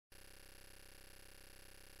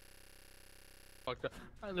fucked up.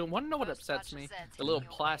 I don't want to know what upsets me. The little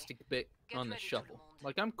plastic bit on the shovel.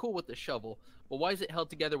 Like, I'm cool with the shovel, but why is it held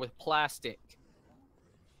together with plastic?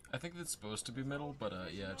 I think it's supposed to be metal, but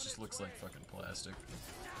yeah, it just looks like fucking plastic.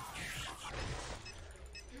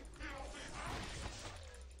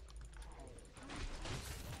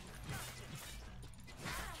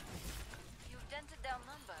 You've dented down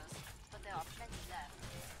numbers, but there are plenty left.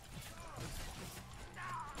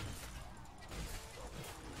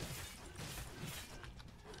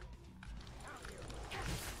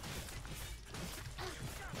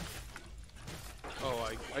 Oh,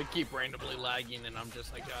 I keep randomly lagging, and I'm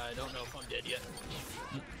just like, I don't know if I'm dead yet.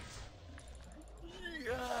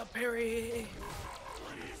 Parry!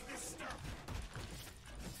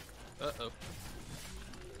 Uh-oh.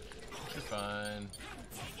 You're fine.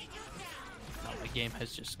 No, my game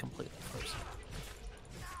has just completely frozen.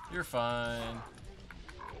 You're fine.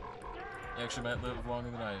 You actually might live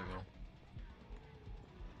longer than I will.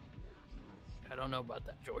 I don't know about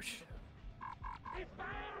that, George.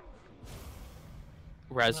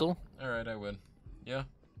 Razzle? Alright, I win. Yeah?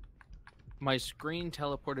 My screen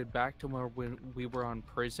teleported back to where when we were on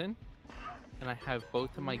prison, and I have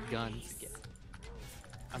both of my guns again.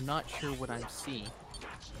 I'm not sure what I'm seeing.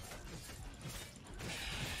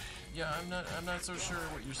 Yeah, I'm not so sure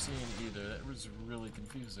what you're seeing either. That was really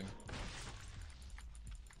confusing.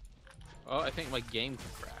 Oh, I think my game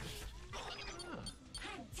crashed.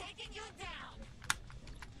 I'm taking you down.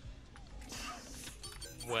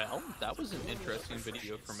 Well, that was an interesting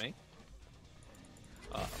video for me.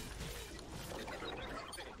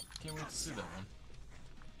 Can't wait to see that one.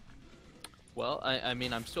 Well, I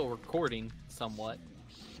mean, I'm still recording somewhat.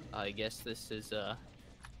 I guess this is,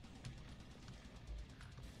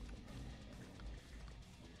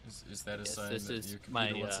 Is that a Yes, sign this that is your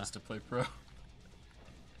computer my, wants us to play pro?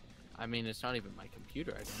 I mean, it's not even my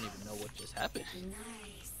computer. I don't even know what just happened.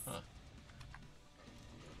 Huh.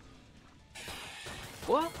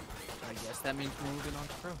 Well, I guess that means we're moving on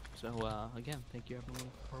to pro. So, again, thank you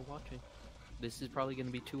everyone for watching. This is probably going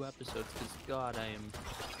to be 2 episodes, because, God, I am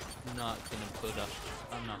not going to put up,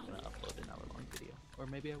 I'm not going to upload an hour-long video. Or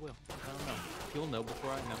maybe I will. I don't know. You'll know before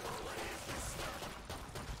I know.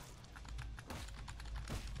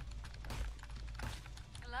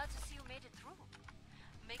 Glad to see you made it through.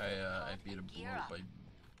 Make I beat a blow by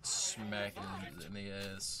smacking him in the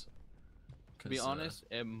ass. To be honest,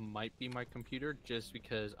 it might be my computer, just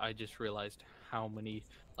because I just realized how many,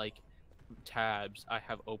 like, tabs I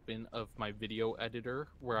have open of my video editor,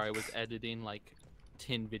 where I was editing, like,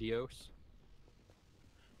 10 videos.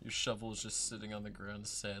 Your shovel is just sitting on the ground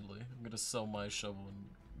sadly. I'm gonna sell my shovel and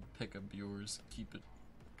pick up yours. Keep it.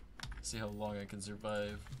 See how long I can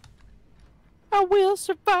survive. I will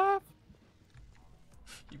survive!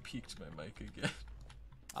 You peaked my mic again.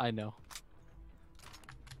 I know.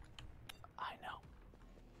 I know.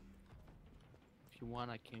 If you want,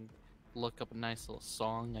 I can look up a nice little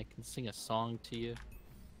song. I can sing a song to you.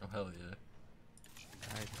 Oh hell yeah.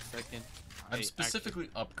 Alright, second. I'm specifically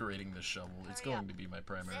upgrading the shovel. It's going to be my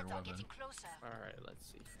primary weapon. Alright, let's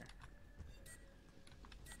see here.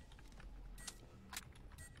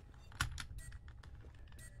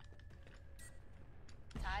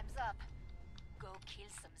 Time's up. Go kill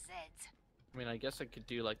some Zeds. I mean, I guess I could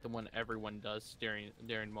do like the one everyone does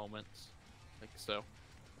during moments. Like so.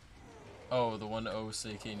 Oh, the one oh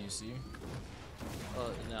say can you see?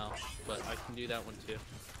 No, but I can do that one too.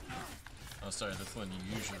 Oh sorry, that's the one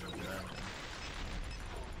you usually do that one.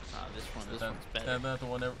 This one's better. Isn't that the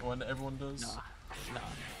one everyone does? No.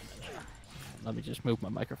 Let me just move my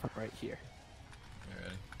microphone right here. You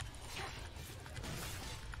ready?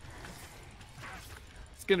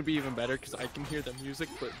 It's gonna be even better because I can hear the music,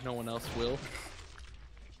 but no one else will.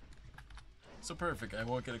 So perfect, I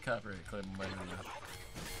won't get a copyright claim on my video.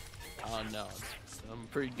 Oh no, I'm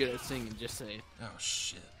pretty good at singing, just saying. Oh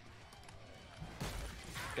shit.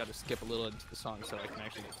 Gotta skip a little into the song so I can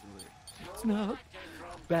actually get to the lyrics. It's not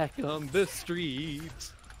back on the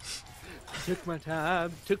streets. Took my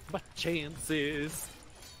time, took my chances.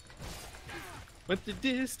 Went the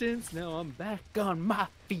distance, now I'm back on my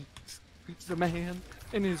feet. It's a man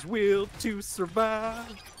and his will to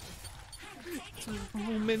survive. So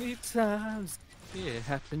many times it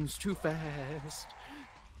happens too fast.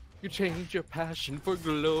 You change your passion for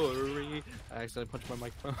glory. I accidentally punched my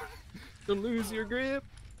microphone. Don't lose your grip.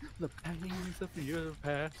 The pains of your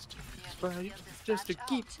past. Fight just to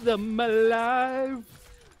keep them alive.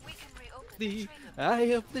 The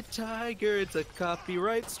eye of the tiger. It's a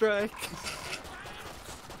copyright strike.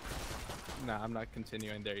 Nah, I'm not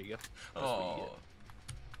continuing. There you go. Oh,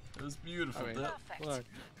 it was beautiful. I mean, That, look,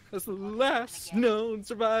 As the last known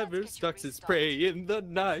survivor stalks his prey in the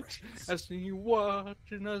night, as he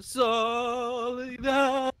watching us all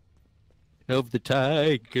die of the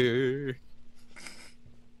tiger.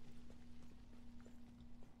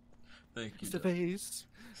 Thank you. Face to face,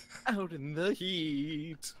 out in the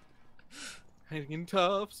heat, hanging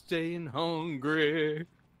tough, staying hungry.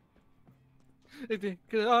 The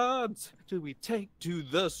odds do we take to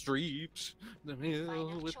the street, the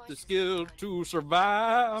hill with the skill to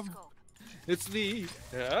survive? It's the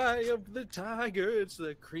eye of the tiger, it's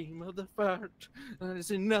the cream of the fart,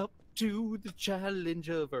 rising up to the challenge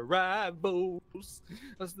of our rivals.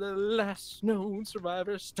 As the last known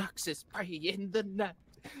survivor stalks his prey in the night,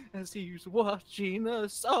 as he's watching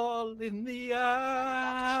us all in the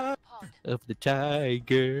eye of the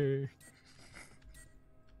tiger.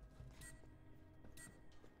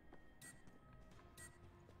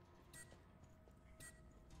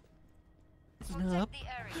 Up,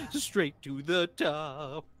 straight to the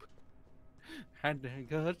top, and I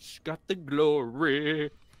got the glory.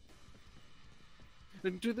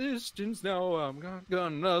 Into the distance now, I'm not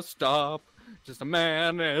gonna stop. Just a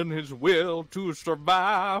man and his will to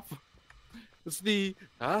survive. It's the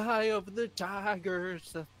eye of the tiger,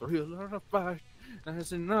 it's the thrill of the fight,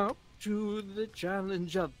 rising up to the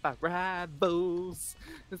challenge of our rivals.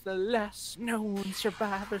 As the last known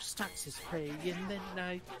survivor stalks his prey in the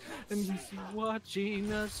night, and he's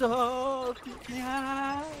watching us all the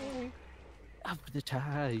eye of the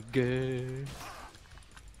tiger.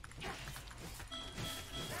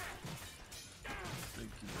 Thank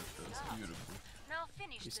you. That's beautiful. Now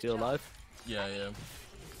finish You the still job. alive? Yeah, I am.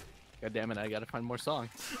 God damn it, I gotta find more songs.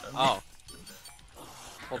 Oh.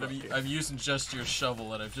 Hold But on. I'm using just your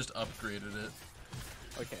shovel and I've just upgraded it.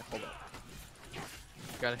 Okay, hold on.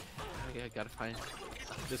 Gotta find.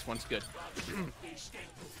 This one's good. This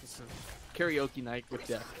is a karaoke night with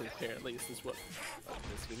Death. Apparently, this is what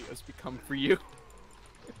this video has become for you.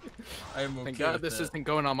 I am okay Thank God with this that. isn't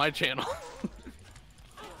going on my channel.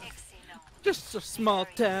 Excellent. Just a small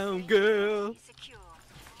town girl Secure.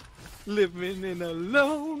 living in a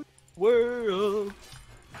lone world.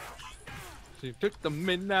 She took the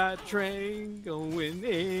midnight train, going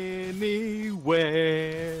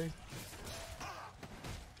anywhere.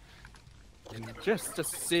 And just a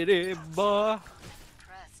city boy,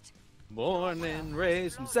 Impressed. born and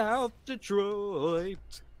raised in South Detroit.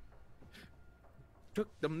 Took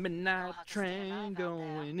the midnight train,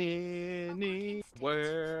 going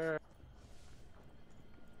anywhere.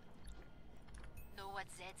 Know what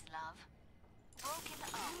Zeds love? Broken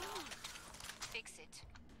armor. Fix it.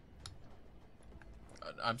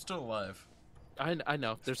 I'm still alive. I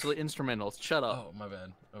know. There's the instrumentals. Shut up. Oh, my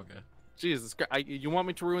bad. Okay. Jesus Christ. You want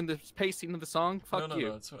me to ruin the pacing of the song? Fuck no, you.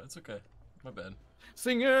 no, it's okay. My bad.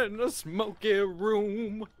 Singing in a smoky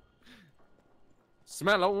room.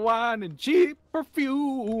 Smell of wine and cheap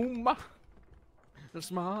perfume. The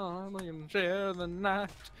smile and share the night.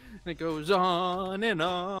 And it goes on and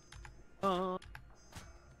on.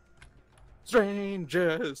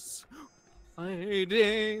 Strangers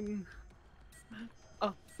waiting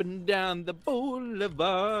up and down the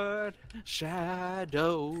boulevard.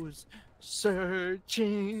 Shadows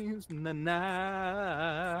searching in the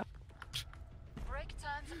night. Break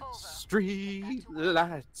time's over. Street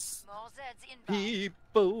lights. More Zeds inbound.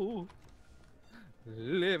 People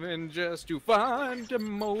living just to find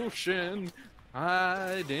emotion,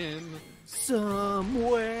 hiding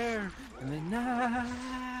somewhere in the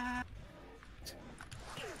night.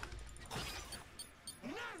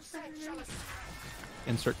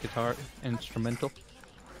 Insert guitar instrumental.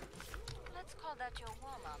 Let's call that your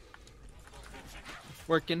warm-up.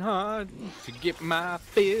 Working hard to get my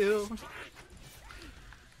fill.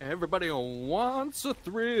 Everybody wants a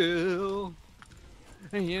thrill.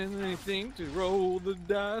 Anything to roll the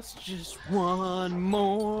dice just one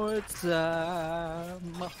more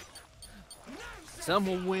time. Some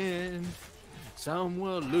will win, some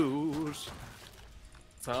will lose.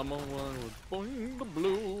 Someone will bring the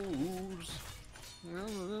blues.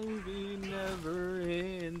 The movie never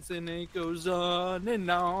ends and it goes on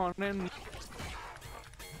and on and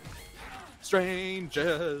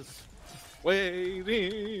strangers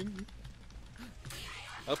waiting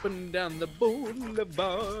up and down the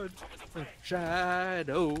boulevard,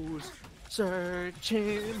 shadows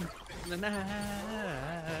searching the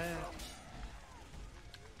night.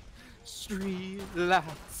 Street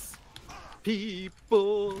lights,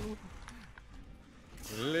 people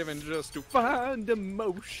living just to find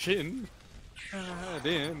emotion,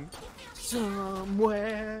 hiding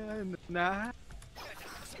somewhere in the night.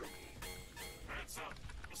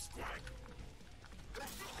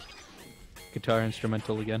 guitar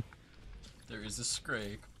instrumental again. There is a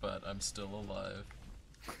scrake, but I'm still alive.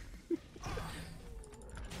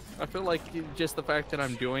 I feel like just the fact that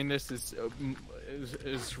I'm doing this is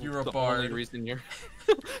You're a the bard. only reason you're.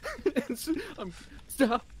 I'm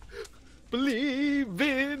stop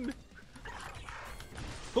believing.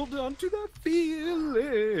 Hold on to that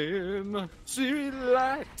feeling. City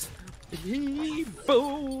light, people.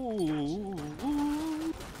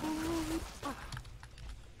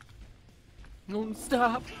 Don't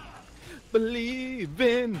stop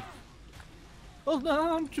believing. Hold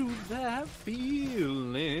on to that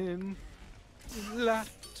feeling. Light,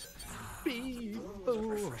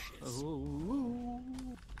 people. Oh.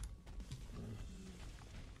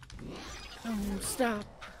 Don't stop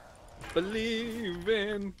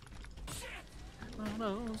believing. Hold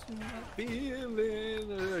on to that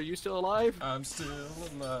feeling. Are you still alive? I'm still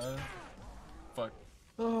alive. Fuck.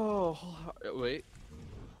 Oh, wait.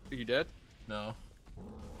 Are you dead? No.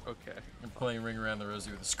 Okay. I'm playing Ring Around the Rosie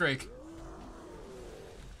with a scrake.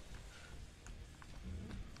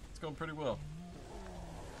 It's going pretty well.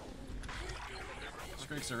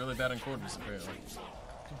 Scrakes are really bad in quarters, apparently.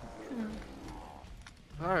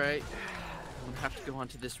 Alright. I'm gonna have to go on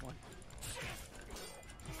to this one.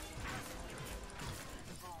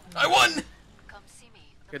 I won! Come see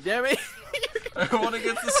me. God damn it! I won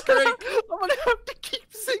against the scrake! I'm gonna have to keep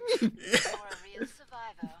singing! You're a real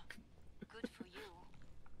survivor. Good for you.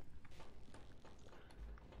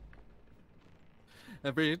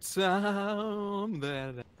 Every time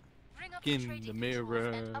that I Bring up In the trading the controls mirror.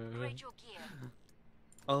 and upgrade your gear.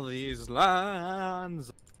 all these lines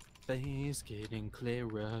of face getting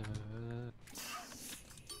clearer.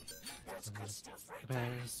 The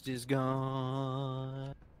past is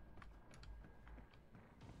gone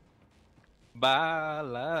by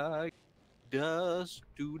like dust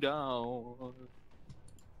to dawn.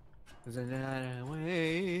 The night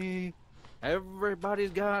away.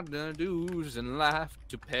 Everybody's got the dues in life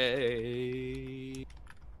to pay.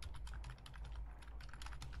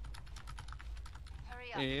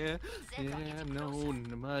 Hurry up. Yeah, Zeds are yeah, getting no, closer.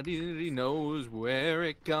 nobody knows where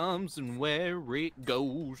it comes and where it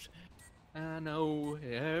goes. I know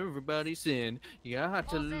everybody's sin. You got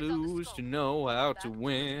to All Zeds on the lose scope. to know how Back to mes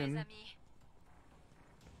win. amis.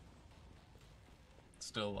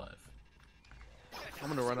 Still alive. I'm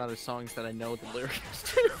gonna run out of songs that I know the lyrics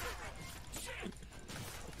to.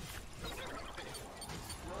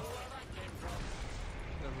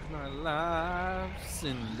 My life's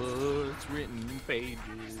in books, written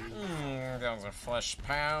pages. Those are flesh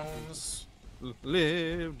pounds.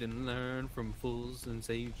 Lived and learned from fools and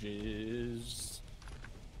sages.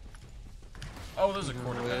 Oh, there's a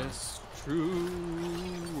quarter pounds. It's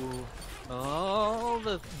true. All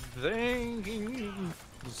the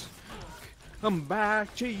things come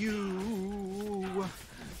back to you.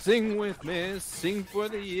 Sing with me, sing for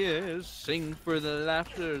the years, sing for the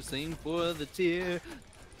laughter, sing for the tear.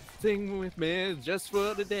 Sing with me just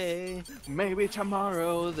for today. Maybe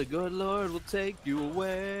tomorrow the good Lord will take you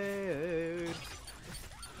away.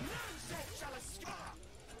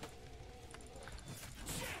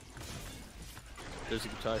 There's a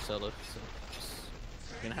guitar solo, so just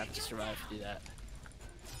gonna have to survive to do that.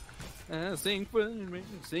 Sing for me,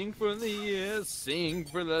 sing for the years, sing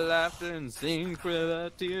for the laughter, and sing for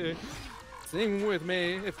the tear. Sing with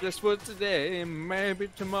me, if just for today, maybe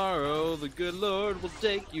tomorrow the good Lord will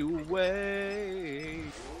take you away.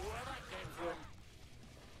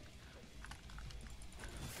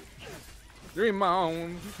 Dream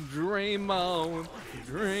on, dream on,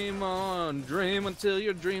 dream on, dream until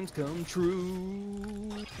your dreams come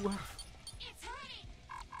true.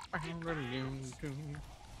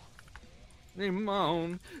 Dream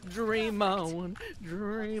on, dream on,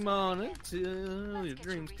 dream on until your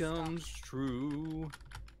dreams comes true.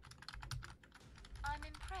 I'm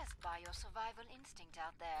impressed by your survival instinct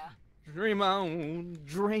out there. Dream on,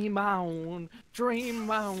 dream on, dream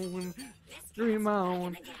on, dream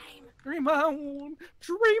on, dream on,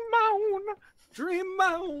 dream on, dream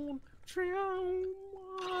on, dream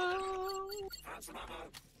on.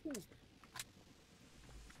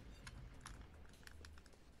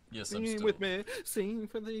 Yes, I'm Sing still. with me, sing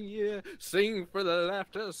for the year, sing for the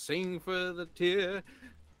laughter, sing for the tear.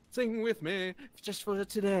 Sing with me, just for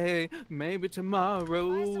today, maybe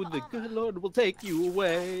tomorrow the good Lord will take you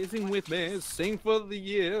away. Sing with me, sing for the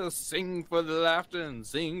year, sing for the laughter, and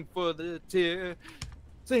sing for the tear.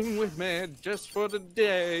 Sing with me, just for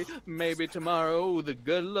today, maybe tomorrow the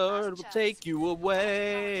good Lord will take you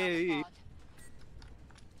away.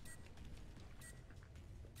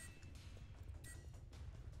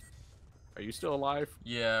 Are you still alive?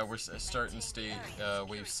 Yeah, we're starting state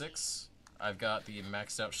wave 6. I've got the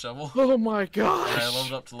maxed out shovel. Oh my gosh! And I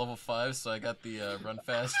leveled up to level 5, so I got the run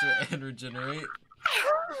faster and regenerate.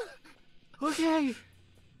 Okay.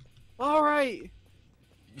 All right.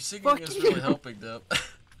 Your singing Fuck is you. really helping, Dub.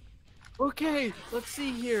 Okay. Let's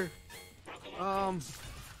see here.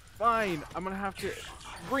 Fine. I'm gonna have to.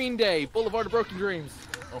 Green Day, Boulevard of Broken Dreams.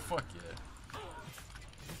 Oh fuck yeah.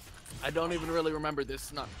 I don't even really remember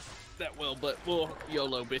this, not that well, but we'll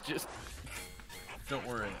YOLO, bitches. Don't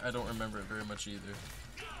worry, I don't remember it very much either.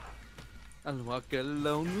 I'll walk a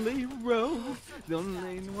lonely road, the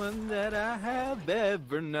only one that I have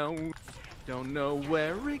ever known. Don't know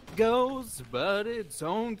where it goes, but it's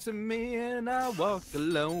home to me, and I walk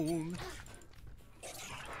alone.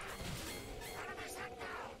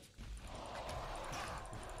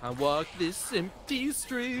 I walk this empty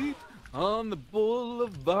street on the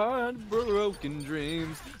boulevard of broken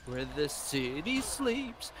dreams, where the city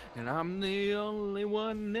sleeps, and I'm the only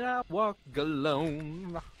one that I walk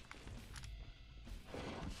alone.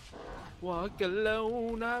 Walk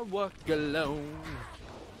alone, I walk alone.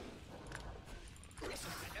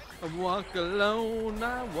 I walk alone,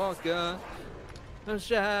 I walk the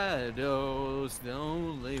shadows, the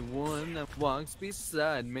only one that walks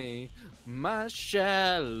beside me. My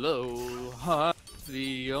shallow heart,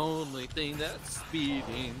 the only thing that's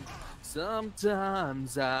beating.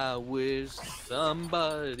 Sometimes I wish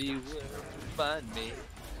somebody would find me.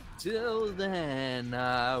 Till then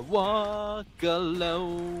I walk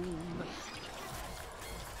alone.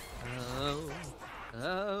 Oh,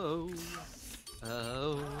 oh,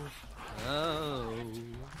 oh, oh,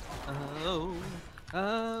 oh, oh,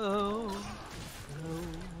 oh.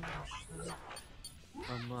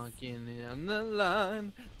 I'm walking on the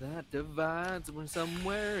line that divides when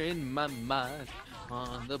somewhere in my mind,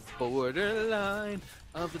 on the borderline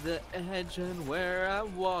of the edge and where I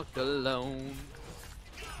walk alone.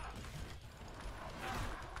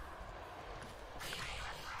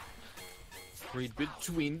 Read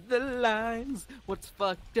between the lines, what's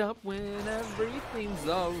fucked up when everything's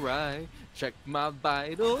alright. Check my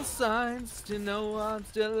vital signs to know I'm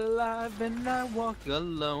still alive, and I walk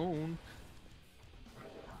alone.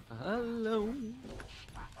 Alone.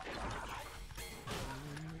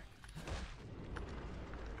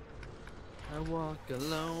 I walk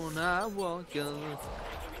alone, I walk alone.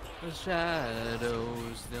 The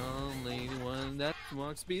shadows, the only one that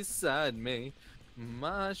walks beside me.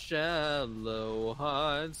 My shallow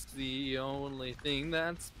heart's the only thing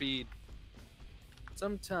that's beat.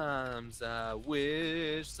 Sometimes I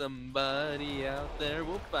wish somebody out there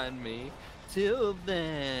will find me. Till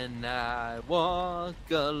then I walk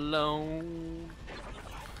alone.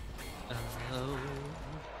 Oh,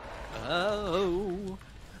 oh,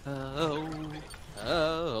 oh,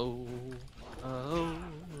 oh, oh,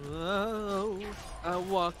 oh. I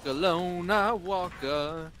walk alone, I walk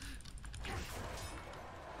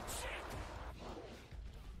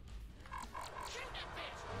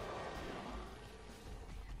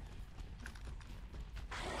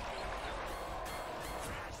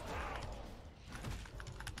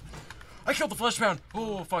I killed the flesh pound!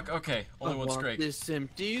 Oh fuck, okay. Only one walk strike. this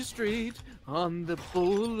empty street on the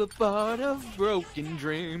boulevard of broken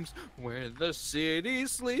dreams, where the city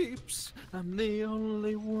sleeps. I'm the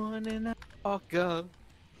only one, and I walk up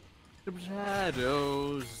the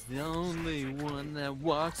shadows, the only one that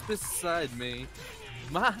walks beside me.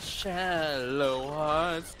 My shallow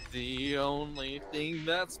heart's the only thing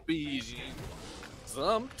that's beating.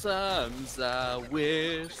 Sometimes I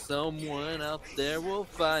wish someone out there will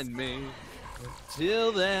find me.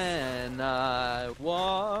 Till then I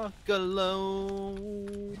walk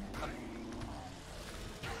alone.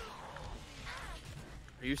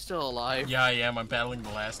 Are you still alive? Yeah, I am. I'm battling the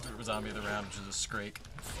last zombie of the round, which is a Scrake.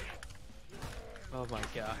 Oh my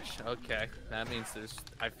gosh, okay. That means there's...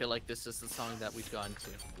 I feel like this is the song that we've gone to.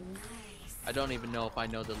 I don't even know if I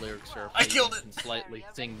know the lyrics or if I killed it! can slightly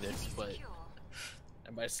sing this, but...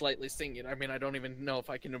 And by slightly sing it, I mean I don't even know if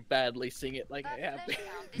I can badly sing it like I have. That flesh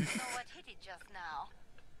hound didn't know what hit it just now.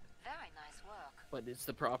 Very nice work. But it's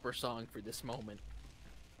the proper song for this moment.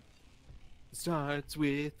 Starts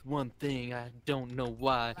with one thing, I don't know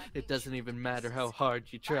why. It doesn't even matter how hard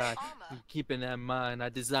you try. Keep in mind, I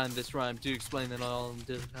designed this rhyme to explain it all in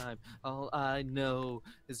the time. All I know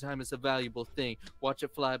is time is a valuable thing. Watch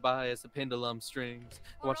it fly by as the pendulum strings.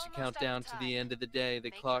 Watch the countdown to the end of the day.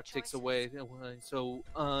 The clock ticks away, so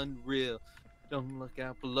unreal. Don't look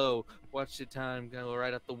out below. Watch the time go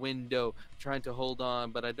right out the window. Trying to hold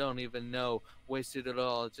on, but I don't even know. Wasted it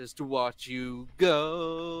all just to watch you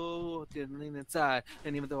go. Didn't lean inside,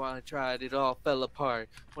 and even though I tried, it all fell apart.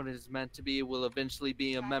 What it is meant to be will eventually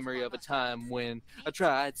be a memory of a time when I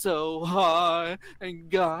tried so hard and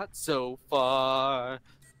got so far.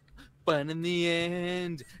 But in the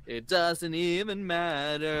end, it doesn't even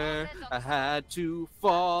matter. I had to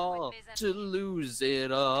fall to lose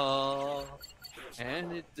it all.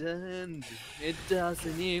 And it doesn't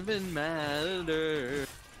even matter.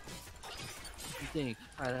 You think,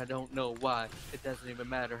 I don't know why. It doesn't even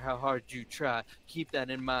matter how hard you try. Keep that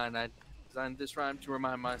in mind. I designed this rhyme to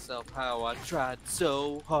remind myself how I tried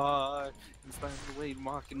so hard. In spite of the way you're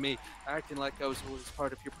mocking me, acting like I was always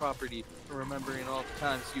part of your property, remembering all the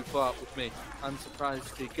times you fought with me. I'm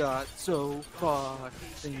surprised it got so far.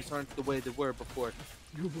 Things aren't the way they were before.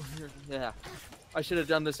 Yeah. I should have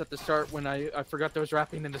done this at the start when I forgot there was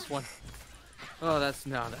rapping in this one. Oh, that's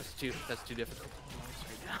too difficult.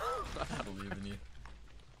 I believe in you.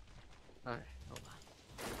 Alright, hold on.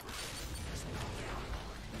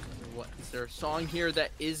 What is there a song here that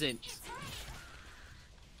isn't?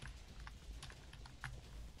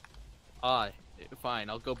 Fine,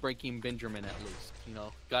 I'll go Breaking Benjamin at least. You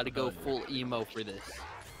know, gotta go full emo for this.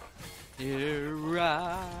 Here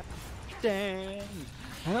I stand,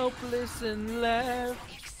 helpless and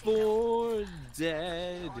left for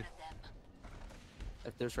dead.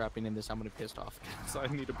 If there's rapping in this, I'm gonna be pissed off. So I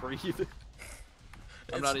need to breathe.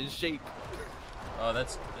 I'm not in shape. Oh,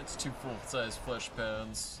 that's 2 full-size flesh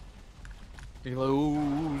pounds.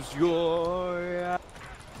 Close your eyes.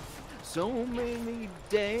 So many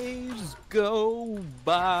days go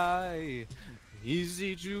by.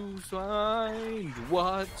 Easy to find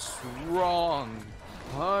what's wrong.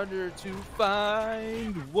 Harder to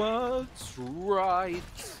find what's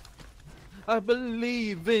right. I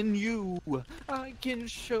believe in you. I can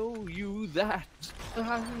show you that.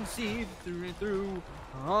 I can see through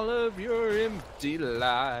all of your empty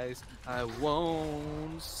lies. I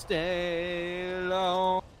won't stay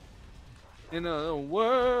long in a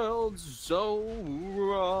world so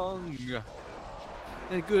wrong.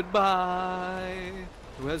 And goodbye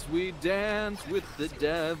as we dance with the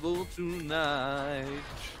devil tonight.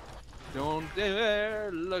 Don't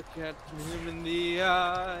dare look at him in the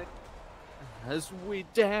eye as we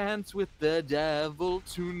dance with the devil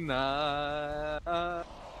tonight.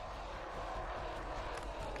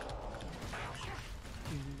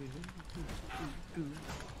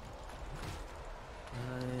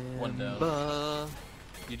 One down.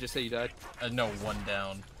 You just say you died? No, 1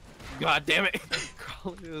 down. God damn it!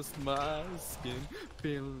 Crawling my skin,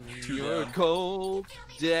 feeling 2 your down. cold,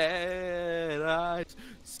 dead eyes.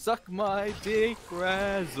 Suck my dick,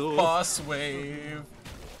 Razzle. Boss wave.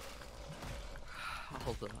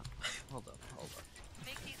 Hold on.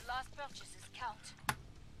 Make these last purchases count.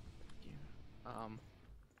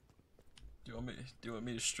 Do you want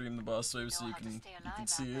me to stream the boss wave so Know you how to can stay alive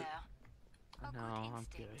see out it? there. A No, good I'm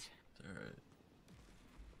instinct. good. Alright.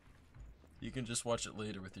 You can just watch it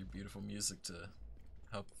later with your beautiful music to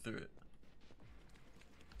help through it.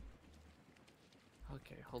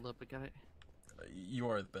 Okay, hold up, I got it. You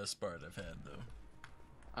are the best part I've had, though.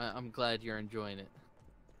 I'm glad you're enjoying it.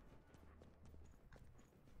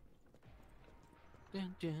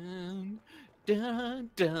 Dun dun dun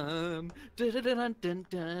dun dun dun dun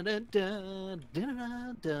dun dun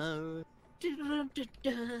dun dun dun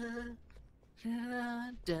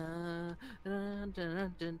dun.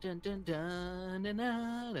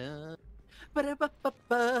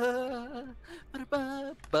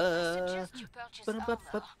 Suggest you purchase armor.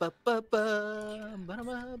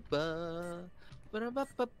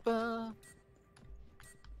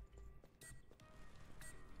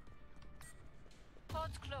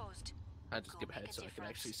 Ports closed. I just Go skip make ahead a so I can difference.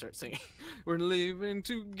 actually start singing. We're leaving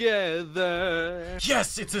together,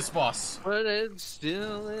 Yes, it's this boss! but it's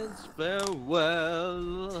still it's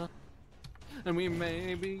farewell. And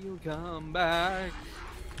maybe you'll come back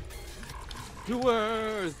to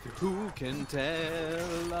Earth, who can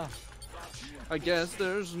tell? I guess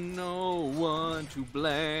there's no one to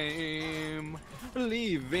blame.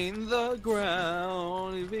 Leaving the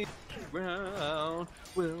ground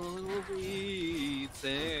will be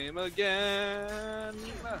same again.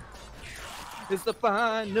 It's the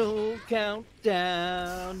final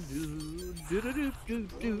countdown. Do, do, do, do, do,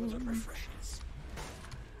 do.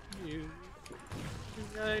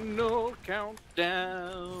 Final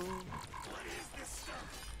countdown.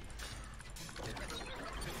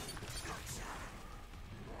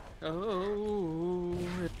 Oh,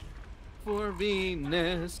 for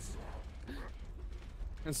Venus.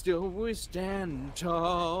 And still we stand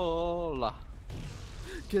tall.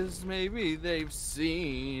 'Cause maybe they've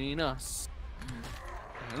seen us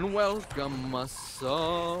and welcome us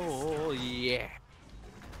all, yeah.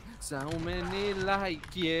 So many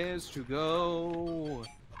light years to go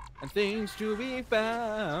and things to be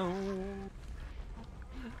found.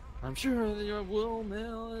 I'm sure that your wool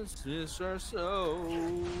mill is or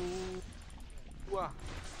so.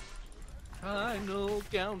 Final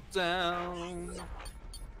countdown.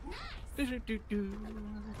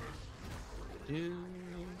 Do.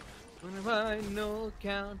 When a final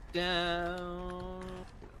countdown.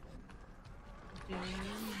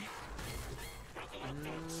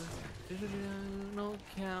 Final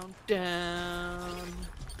countdown.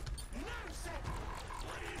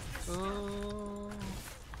 Oh.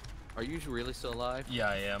 Are you really still alive? Yeah,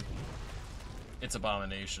 I am. It's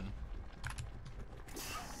Abomination.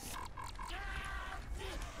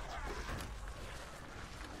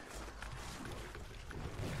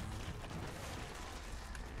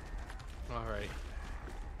 Alright.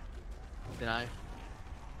 Then I...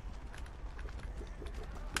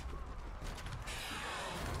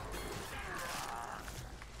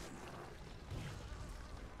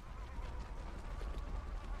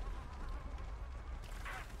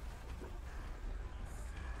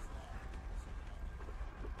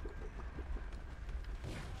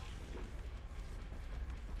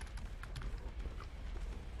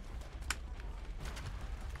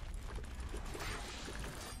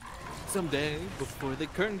 Someday, before the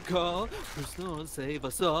curtain call, who's gonna save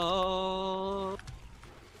us all?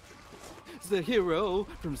 It's the hero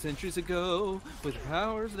from centuries ago with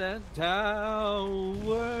powers that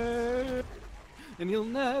tower. And he'll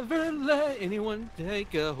never let anyone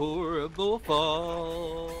take a horrible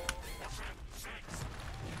fall.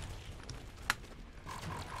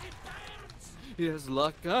 He has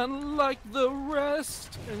luck unlike the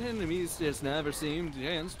rest, and enemies just never seem to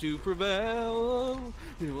chance to prevail.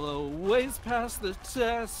 He will always pass the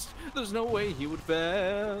test, there's no way he would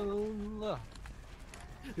fail.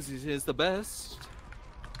 'Cause he is the best.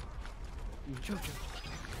 Jojo.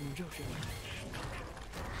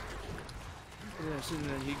 The passion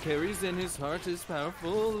that he carries in his heart is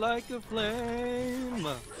powerful like a flame.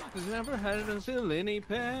 He's never had to feel any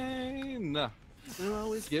pain. He'll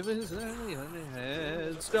always give his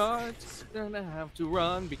head start. Gonna have to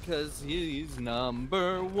run because he's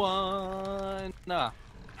number one.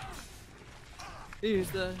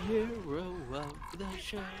 He's the hero of the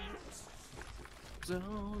show. So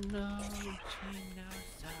no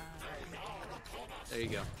there you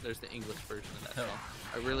go. There's the English version of that song.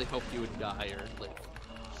 I really hope you would die or like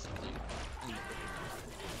something.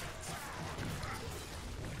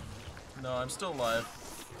 No, I'm still alive.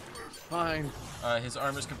 Fine. His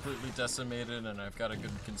armor's completely decimated, and I've got a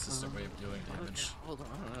good, consistent way of dealing damage. Okay, hold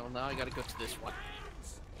on. Now I gotta go to this one.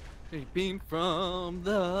 Beam from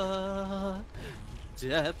the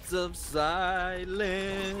depths of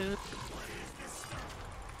silence.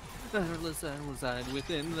 Starless outside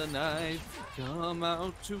within the night. Come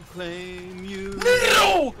out to claim you.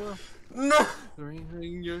 No! No!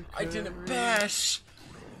 Your I didn't bash!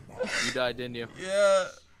 You died, didn't you? Yeah.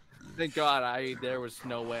 Thank God, there was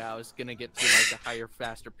no way I was gonna get to like a higher,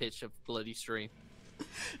 faster pitch of bloody stream.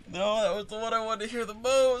 No, that was the one I wanted to hear the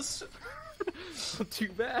most.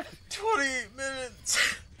 Too bad. 28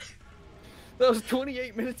 minutes. That was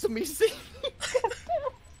 28 minutes of me singing.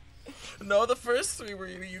 No, the first 3 were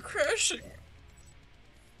you crashing.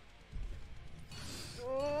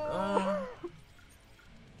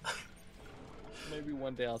 Maybe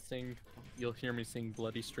one day I'll sing. You'll hear me sing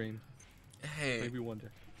Bloody Stream. Hey. Maybe one day.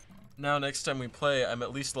 Now next time we play, I'm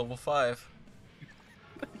at least level 5.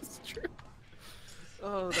 That's true.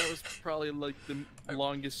 Oh, that was probably like the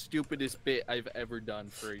longest, stupidest bit I've ever done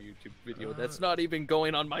for a YouTube video. That's not even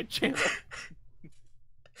going on my channel.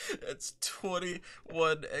 That's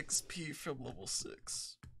 21 XP from level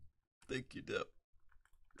 6. Thank you, Dep.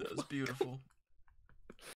 That was beautiful.